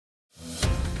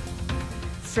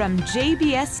from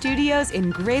JBS Studios in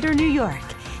Greater New York,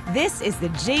 this is the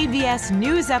JBS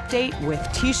News Update with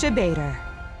Teisha Bader.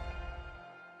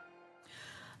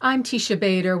 I'm Teisha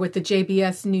Bader with the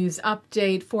JBS News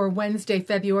Update for Wednesday,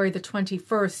 February the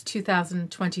 21st,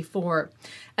 2024.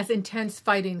 As intense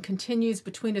fighting continues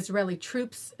between Israeli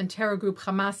troops and terror group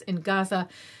Hamas in Gaza,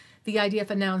 the IDF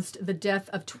announced the death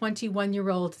of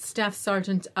 21-year-old Staff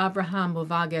Sergeant Avraham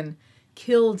Movagen,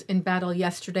 killed in battle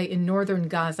yesterday in northern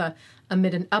Gaza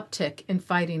amid an uptick in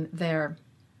fighting there.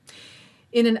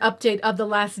 In an update of the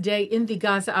last day in the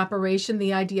Gaza operation,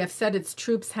 the IDF said its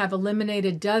troops have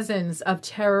eliminated dozens of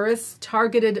terrorists,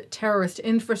 targeted terrorist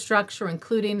infrastructure,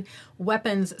 including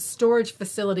weapons storage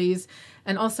facilities,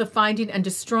 and also finding and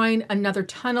destroying another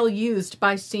tunnel used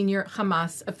by senior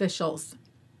Hamas officials.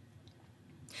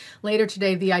 Later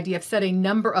today, the IDF said a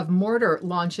number of mortar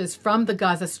launches from the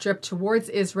Gaza Strip towards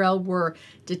Israel were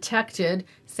detected,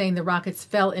 saying the rockets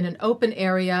fell in an open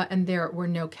area and there were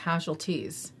no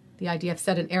casualties. The IDF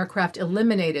said an aircraft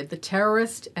eliminated the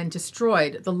terrorist and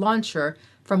destroyed the launcher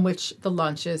from which the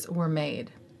launches were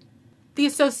made. The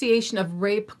Association of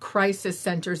Rape Crisis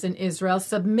Centers in Israel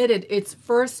submitted its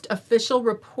first official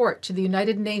report to the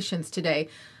United Nations today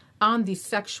on the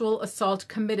sexual assault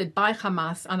committed by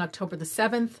Hamas on October the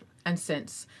 7th and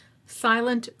since.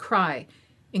 Silent Cry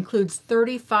includes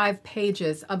 35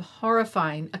 pages of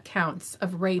horrifying accounts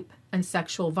of rape and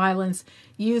sexual violence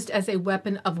used as a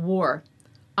weapon of war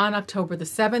on October the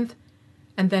 7th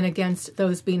and then against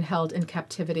those being held in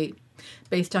captivity,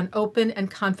 based on open and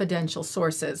confidential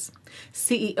sources.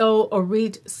 CEO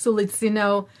Orit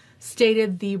Sulitsino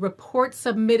stated the report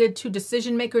submitted to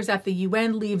decision makers at the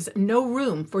UN leaves no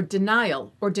room for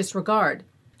denial or disregard.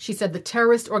 She said the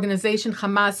terrorist organization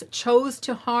Hamas chose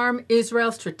to harm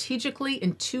Israel strategically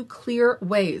in two clear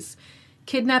ways: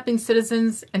 kidnapping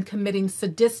citizens and committing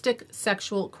sadistic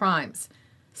sexual crimes.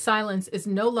 Silence is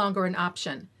no longer an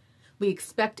option. We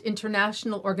expect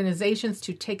international organizations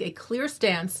to take a clear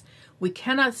stance. We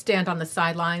cannot stand on the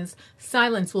sidelines.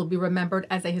 Silence will be remembered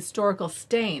as a historical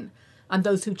stain on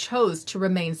those who chose to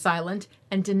remain silent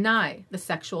and deny the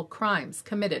sexual crimes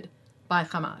committed by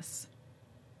Hamas.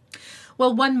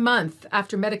 Well, 1 month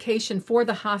after medication for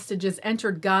the hostages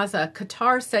entered Gaza,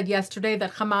 Qatar said yesterday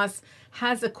that Hamas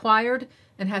has acquired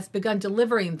and has begun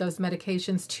delivering those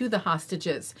medications to the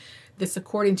hostages. This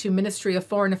according to Ministry of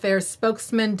Foreign Affairs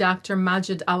spokesman Dr.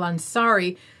 Majid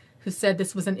Al-Ansari, who said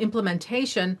this was an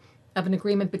implementation of an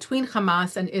agreement between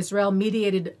Hamas and Israel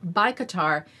mediated by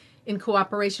Qatar in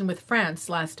cooperation with France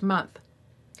last month.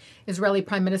 Israeli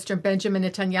Prime Minister Benjamin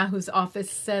Netanyahu's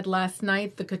office said last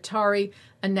night the Qatari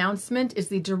announcement is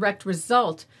the direct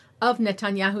result of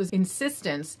Netanyahu's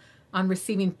insistence on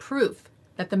receiving proof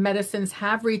that the medicines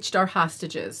have reached our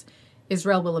hostages.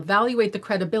 Israel will evaluate the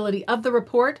credibility of the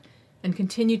report and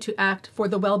continue to act for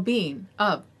the well-being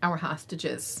of our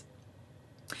hostages.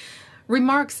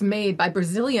 Remarks made by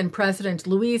Brazilian President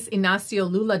Luiz Inácio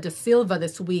Lula da Silva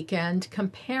this weekend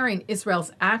comparing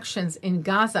Israel's actions in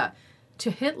Gaza to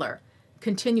Hitler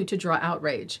continue to draw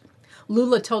outrage.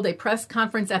 Lula told a press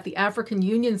conference at the African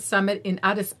Union Summit in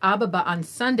Addis Ababa on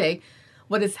Sunday,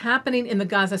 "What is happening in the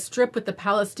Gaza Strip with the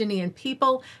Palestinian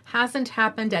people hasn't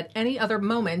happened at any other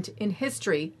moment in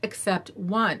history except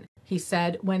one," he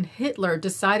said, when Hitler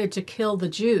decided to kill the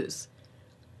Jews.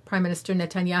 Prime Minister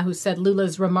Netanyahu said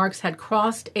Lula's remarks had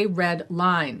crossed a red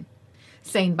line,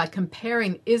 saying by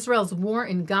comparing Israel's war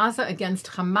in Gaza against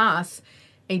Hamas,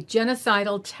 a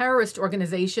genocidal terrorist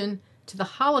organization, to the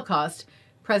Holocaust,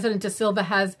 President da Silva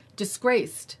has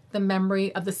disgraced the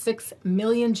memory of the 6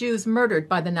 million Jews murdered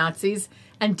by the Nazis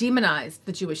and demonized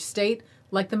the Jewish state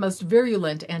like the most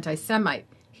virulent anti-Semite.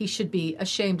 He should be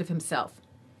ashamed of himself.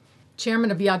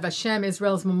 Chairman of Yad Vashem,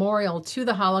 Israel's memorial to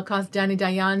the Holocaust, Danny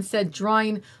Dayan, said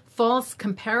drawing false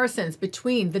comparisons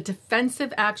between the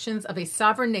defensive actions of a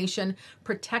sovereign nation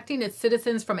protecting its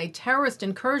citizens from a terrorist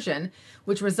incursion,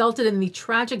 which resulted in the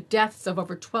tragic deaths of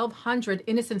over 1,200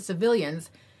 innocent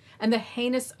civilians, and the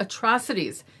heinous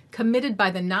atrocities committed by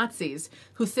the Nazis,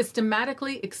 who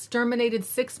systematically exterminated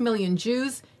 6 million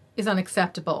Jews, is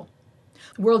unacceptable.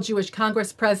 World Jewish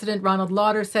Congress President Ronald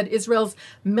Lauder said Israel's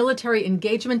military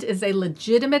engagement is a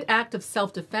legitimate act of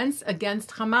self-defense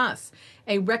against Hamas,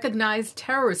 a recognized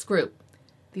terrorist group.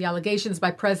 The allegations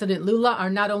by President Lula are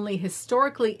not only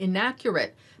historically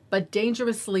inaccurate, but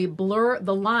dangerously blur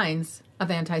the lines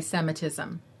of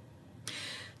anti-Semitism.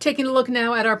 Taking a look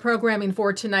now at our programming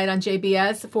for tonight on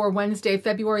JBS for Wednesday,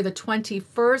 February the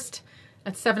 21st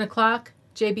at 7 o'clock,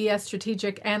 JBS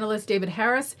strategic analyst David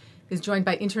Harris is joined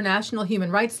by international human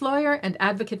rights lawyer and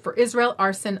advocate for Israel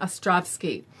Arsen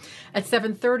Ostrovsky. At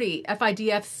 7:30,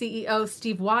 FIDF CEO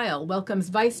Steve Weil welcomes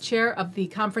Vice Chair of the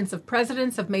Conference of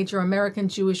Presidents of Major American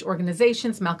Jewish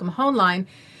Organizations, Malcolm Hoenlein,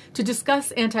 to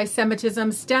discuss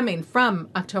anti-Semitism stemming from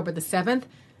October the 7th,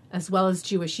 as well as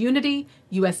Jewish unity,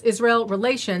 U.S.-Israel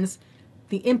relations,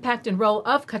 the impact and role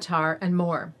of Qatar, and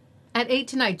more. At 8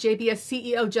 tonight, JBS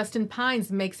CEO Justin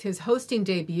Pines makes his hosting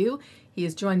debut. He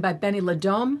is joined by Benny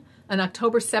Ledom, an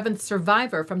October 7th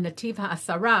survivor from Netiv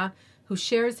HaAsara, who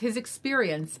shares his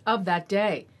experience of that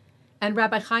day, and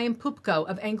Rabbi Poupko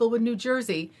of Englewood, New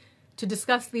Jersey, to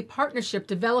discuss the partnership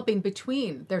developing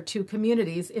between their two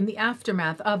communities in the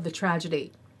aftermath of the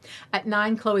tragedy. At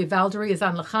 9, Chloe Valdery is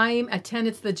on L'chaim. At 10,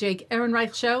 it's the Jake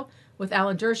Ehrenreich Show with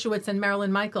Alan Dershowitz and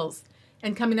Marilyn Michaels.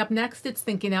 And coming up next, it's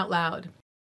Thinking Out Loud.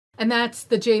 And that's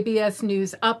the JBS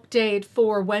News Update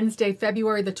for Wednesday,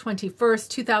 February the 21st,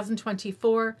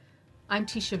 2024. I'm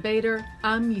Teisha Bader.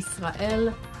 Am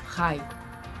Yisrael Chai.